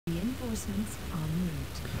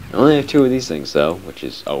I only have 2 of these things though, which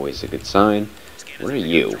is always a good sign. What are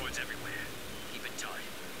you?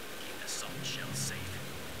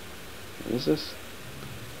 What is this?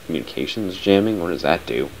 Communications jamming? What does that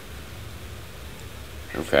do?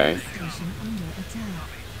 Okay.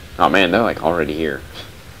 Oh man, they're like already here.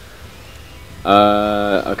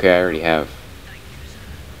 Okay, I already have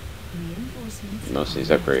most of these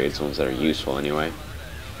upgrades, ones that are useful anyway.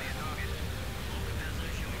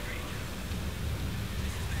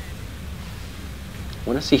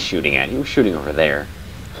 What is he shooting at? He was shooting over there.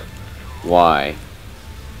 Why?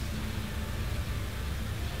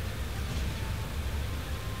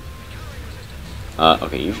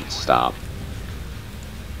 Okay, you should stop.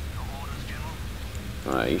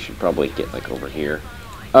 You should probably get, like, over here.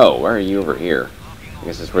 Oh, why are you over here? I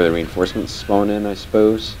guess that's where the reinforcements spawn in, I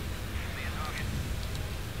suppose.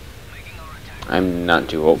 I'm not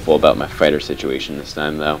too hopeful about my fighter situation this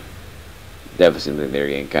time, though. Definitely seems like they're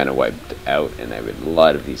getting kind of wiped out, and I have a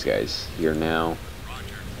lot of these guys here now.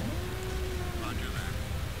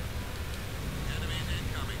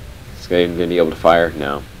 Is this guy even going to be able to fire?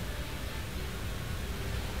 No.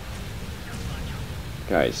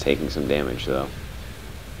 Guy's taking some damage, though.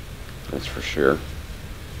 That's for sure.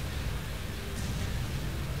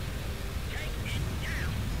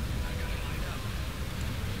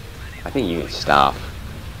 I think you can stop.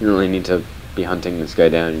 You don't really need to be hunting this guy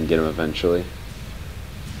down and get him eventually.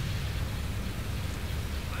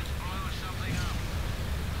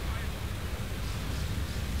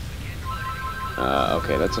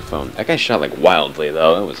 Okay, that's a phone. That guy shot like wildly,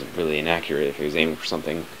 though. That was really inaccurate if he was aiming for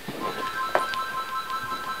something.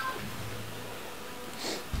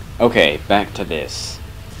 Okay, back to this.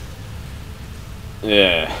 Ugh.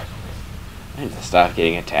 I need to stop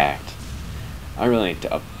getting attacked. I really need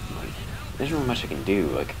to there's not much I can do.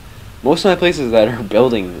 Like, most of my places that are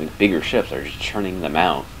building like, bigger ships are just churning them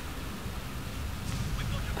out.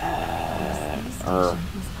 Or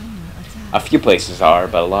a few places are,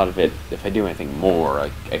 but a lot of it, if I do anything more, I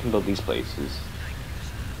can build these places,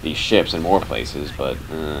 these ships in more places, but it's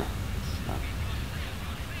not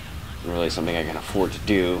really something I can afford to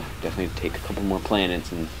do. Definitely take a couple more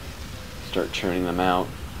planets and start churning them out.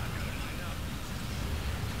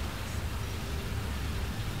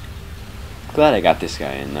 Glad I got this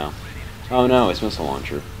guy in, though. Oh no, it's missile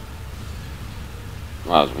launcher.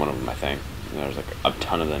 Well, that was one of them, I think. There's like a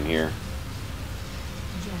ton of them here.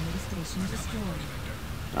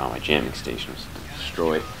 Oh, my jamming station was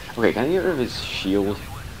destroyed. Okay, can I get rid of his shield?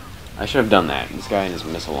 I should have done that. This guy and his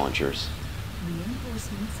missile launchers.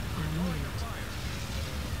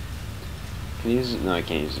 Can I use it? No, I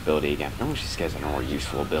can't use his ability again. I wish this guy's a more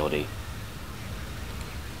useful ability.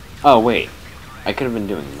 Oh, wait. I could have been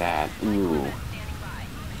doing that. Ooh.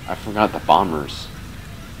 I forgot the bombers.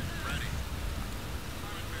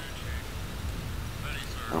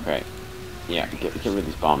 Okay. Yeah, get rid of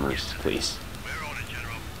these bombers, please.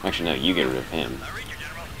 Actually, no, you get rid of him.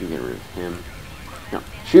 You get rid of him. No,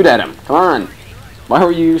 shoot at him! Come on! Why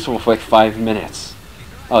were you useful for like 5 minutes?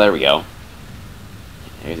 Oh, there we go.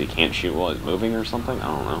 I guess he can't shoot while he's moving or something? I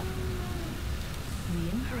don't know.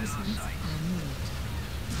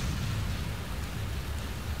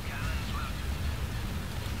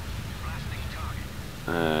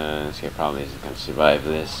 This guy probably isn't going to survive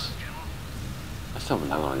this. I still have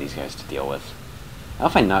another one of these guys to deal with. How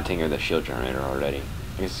if I not take care of the shield generator already?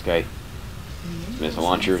 I guess this guy... Missile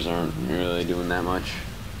launchers aren't really doing that much.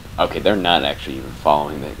 Okay, they're not actually even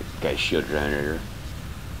following the guy's shield generator.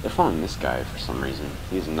 They're following this guy for some reason.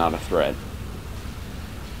 He's not a threat.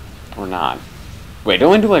 Or not. Wait,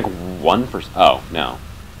 don't we do like 1%? Oh, no.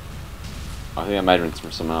 I think that might have been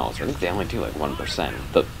from someone else. I think they only do like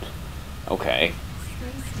 1%. Okay.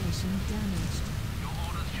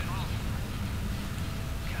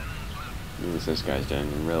 At least this guy's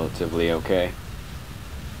doing relatively okay.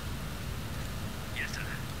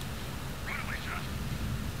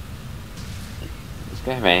 Does this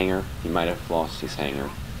guy have a hangar? He might have lost his hangar.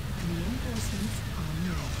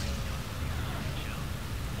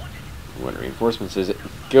 What reinforcements is it?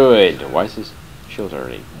 Good! Why is his shield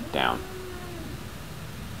already down?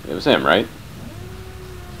 It was him, right?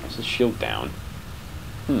 Why is his shield down?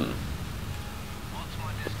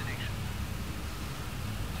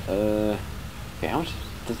 Okay, how much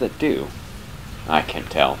does that do? I can't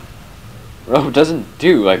tell. Bro, it doesn't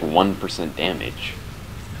do like 1% damage.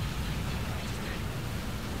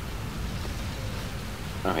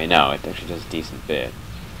 Okay, no, it actually does a decent bit.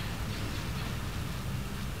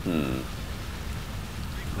 I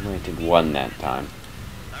only did 1 that time.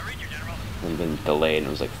 And been delayed and it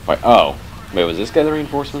was like oh! Wait, was this guy the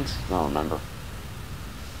reinforcements? I don't remember.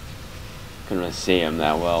 Couldn't really see him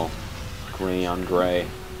that well. Gray on gray.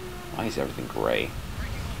 Why is everything gray?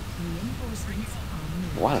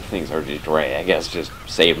 A lot of things are just gray. I guess just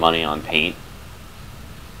save money on paint.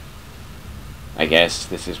 I guess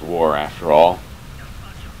this is war after all.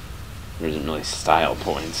 There isn't really style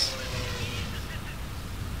points.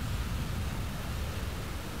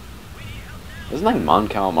 Isn't like Mon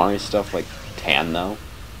Calamari stuff like tan though?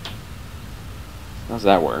 How does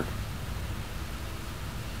that work?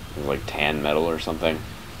 Is it like tan metal or something?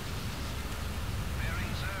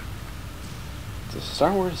 Does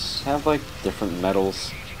Star Wars have like different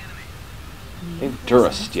metals? They have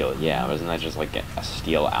Durasteel, yeah, but isn't that just like a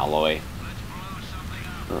steel alloy?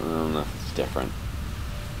 I don't know if it's different.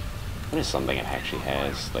 What is something it actually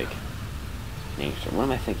has, like, nature? What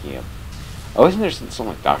am I thinking of? Oh, isn't there something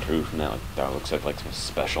like Doctor Who from that? Like, that looks like some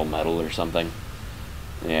special metal or something?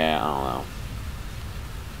 Yeah, I don't know.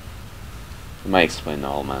 It might explain the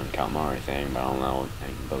whole Mon Calamari thing, but I don't know. I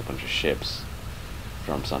can build a bunch of ships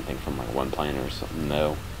from something from like one planet or something.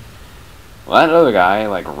 No. Well, that other guy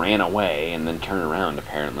like ran away and then turned around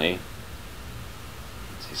apparently.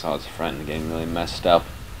 So he saw his friend getting really messed up.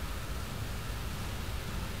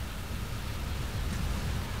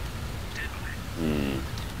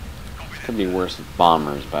 Could be worse with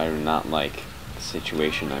bombers, but I do not like the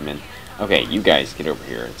situation I'm in. Okay, you guys get over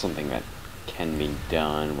here. It's something that can be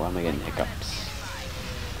done. Why am I getting hiccups?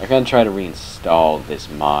 I can try to reinstall this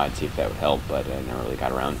mod, see if that would help, but I never really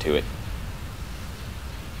got around to it.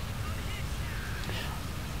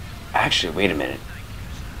 Actually, wait a minute.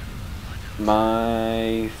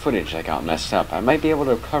 My footage that got messed up. I might be able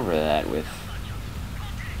to recover that with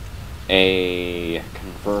a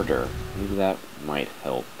converter. Maybe that might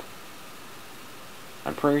help.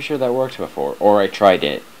 I'm pretty sure that worked before, or I tried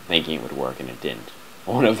it thinking it would work and it didn't.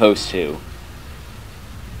 One of those two.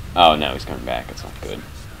 Oh no, he's coming back. It's not good.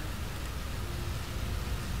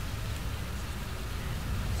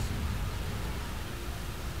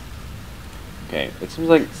 Okay, it seems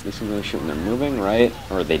like they seem to shoot when they're moving, right?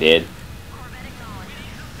 Or they did.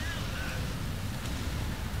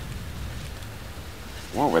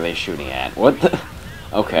 What were they shooting at? What the?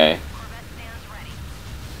 Okay.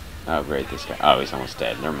 Oh great, this guy. Oh, he's almost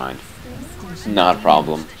dead. Never mind. Not a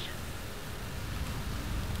problem.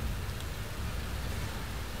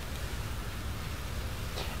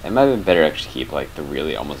 It might have been better actually to keep like the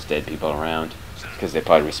really almost dead people around, because they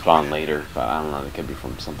probably respawn later. But I don't know. They could be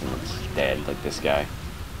from something that's dead, like this guy.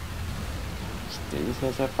 Do these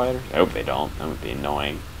guys have fighters? I hope they don't. That would be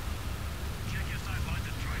annoying.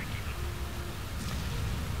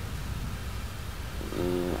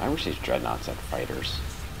 I wish these dreadnoughts had fighters.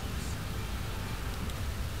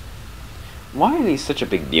 Why are these such a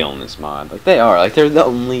big deal in this mod? Like they are. Like they're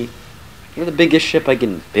the biggest ship I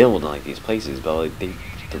can build in like these places. But like the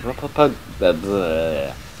Republic.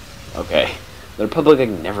 Okay, the Republic I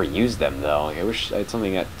never used them though. Like I wish I had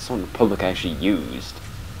something that some Republic actually used.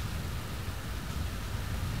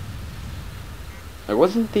 Like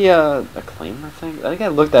wasn't the Acclaimer thing? I think I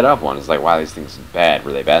looked that up once. It's like wow, these things are bad.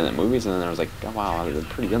 Were they bad in the movies? And then I was like, oh wow, they're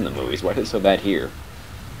pretty good in the movies. Why are they so bad here?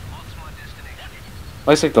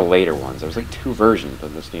 Well, it's like the later ones. There was like 2 versions,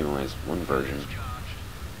 but this game only has 1 version.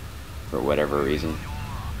 For whatever reason.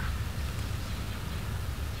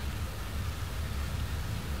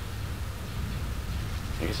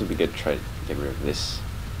 I guess it would be good to try to get rid of this.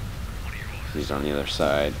 He's on the other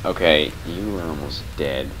side. Okay, you are almost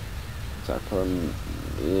dead. Is that a problem?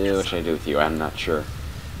 What should I do with you? I'm not sure.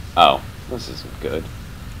 Oh, this isn't good.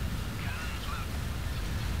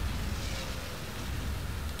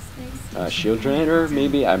 Shield generator,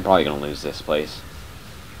 maybe? I'm probably gonna lose this place.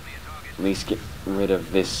 At least get rid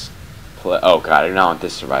of this. Oh god, I do not want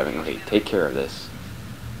this surviving. Okay, take care of this.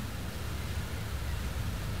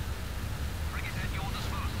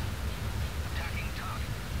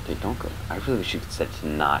 Okay, don't go. I really wish you could said to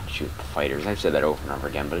not shoot the fighters. I've said that over and over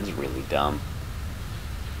again, but it's really dumb.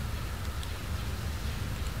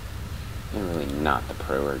 They're really not the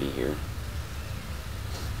priority here.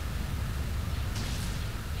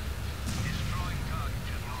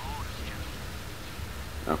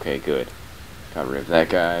 Okay, good. Got rid of that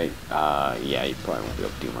guy. Yeah, you probably won't be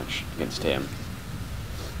able to do much against him.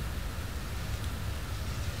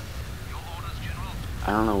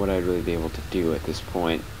 I don't know what I'd really be able to do at this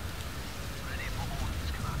point.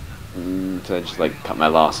 So I just like cut my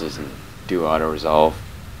losses and do auto-resolve.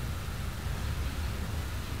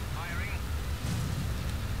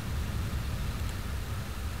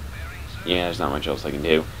 Yeah, there's not much else I can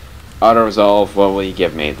do. Auto-resolve, what will you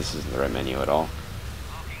give me? This isn't the right menu at all.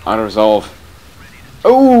 Auto-resolve.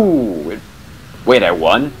 Oh! Wait, I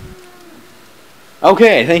won?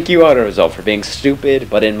 Okay, thank you, auto result, for being stupid,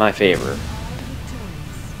 but in my favor.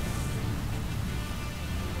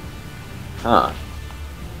 Huh.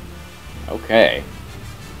 Okay.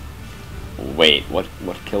 Wait, what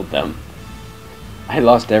killed them? I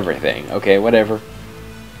lost everything. Okay, whatever.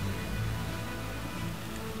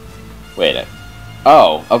 Wait.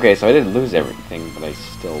 Oh, okay, so I didn't lose everything, but I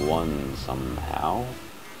still won somehow.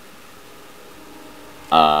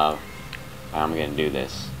 I'm gonna do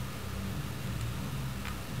this.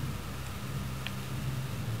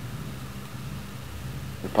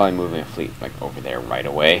 We're probably moving a fleet like over there right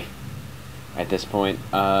away. At this point,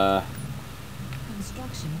 Construction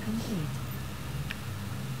complete.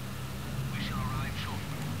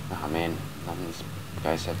 oh man, none of these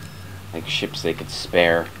guys have like ships they could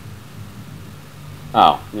spare.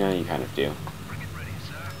 Oh, yeah, you kind of do.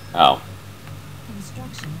 Oh.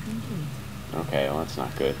 Construction complete. Okay, well that's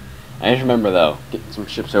not good. I just remember though, get some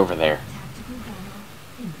ships over there. Tactical battle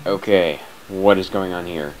impact. Okay, what is going on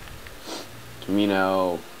here?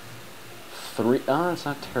 Camino 3. Oh, that's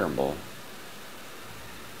not terrible.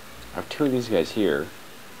 I have 2 of these guys here.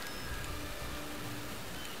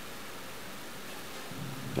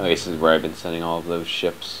 Oh, this is where I've been sending all of those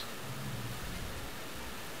ships.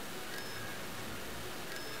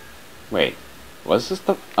 Wait, was this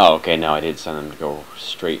the... Oh, okay, no, I did send them to go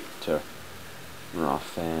straight to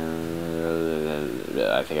Rothan.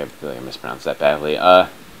 I feel like I mispronounced that badly.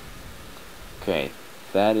 Okay,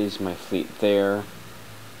 that is my fleet there.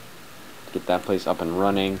 Get that place up and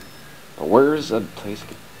running. But where's a place I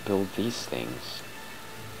could build these things?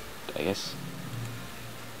 I guess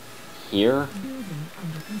here? Building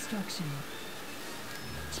under construction.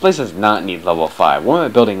 This place does not need level 5. What am I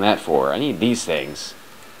building that for? I need these things.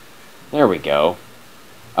 There we go.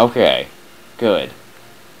 Okay, good.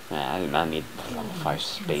 I do not need the level 5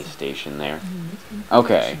 space station there.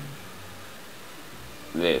 Okay.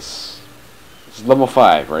 This is level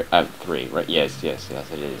 5, right? 3, right? Yes, it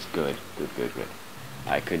is. Good.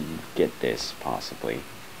 I could get this, possibly.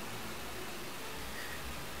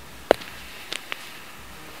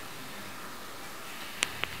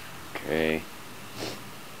 Okay.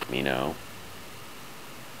 Camino.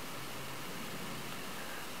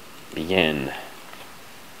 Begin.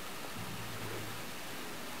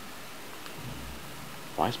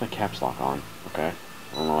 Why is my caps lock on? Okay.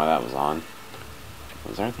 I don't know why that was on.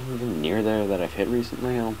 Was there anything even near there that I've hit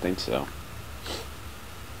recently? I don't think so.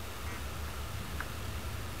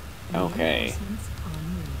 Okay.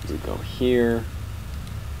 We go here.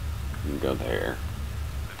 We go there.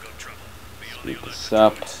 Speed this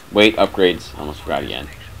up. Wait, upgrades. I almost forgot again.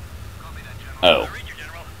 Oh.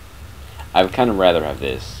 I would kind of rather have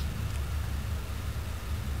this.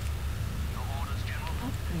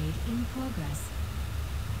 Upgrade in progress.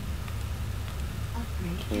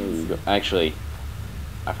 Upgrade Here we go. cancelled. Actually,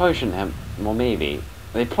 I probably shouldn't have... Well, maybe.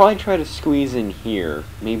 They probably try to squeeze in here.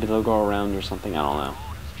 Maybe they'll go around or something. I don't know.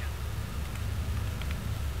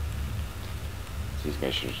 These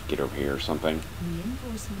guys should just get over here or something.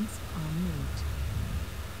 Reinforcements en route.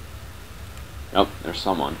 Oh, there's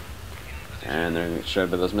someone. And they're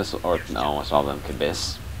showed by those missiles. Or, no, I saw them could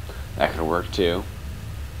miss. That could work too.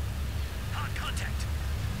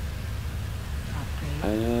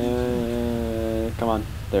 Upgrade. Come on.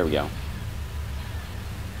 There we go.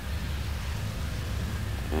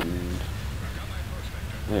 And...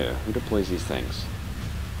 yeah, who deploys these things?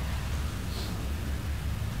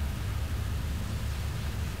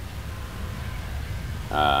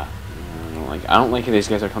 I don't like these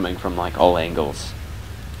guys are coming from like all angles.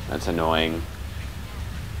 That's annoying.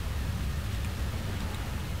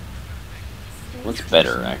 What's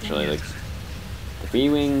better actually, like the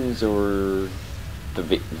V-wings or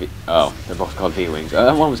the oh, they're both called V-wings.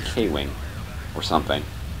 That one was K-wing or something.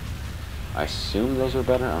 I assume those are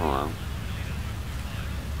better. I don't know.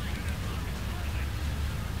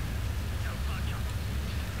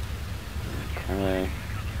 Okay.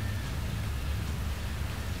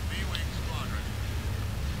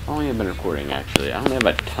 How long have I been recording, actually? I don't have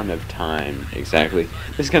a ton of time, exactly.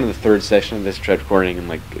 This is kind of the 3rd session of this tried recording in,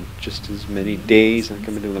 like, just as many days. I've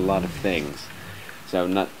been doing a lot of things. So,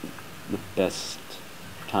 not the best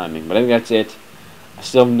timing. But I think that's it. I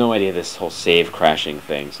still have no idea this whole save crashing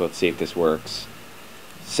thing. So, let's see if this works.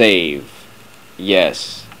 Save.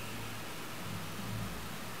 Yes.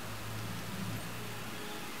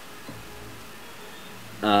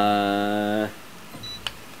 I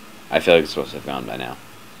feel like it's supposed to have gone by now.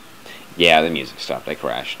 Yeah, the music stopped. I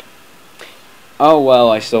crashed. Oh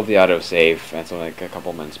well, I still have the autosave. That's like a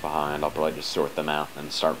couple minutes behind. I'll probably just sort them out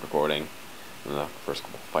and start recording when the first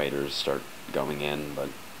couple fighters start going in. But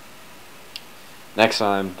next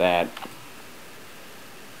time, that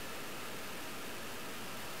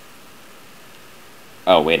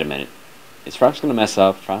Oh, wait a minute. Is Frost gonna mess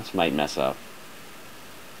up? Frost might mess up.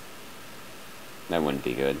 That wouldn't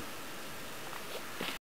be good.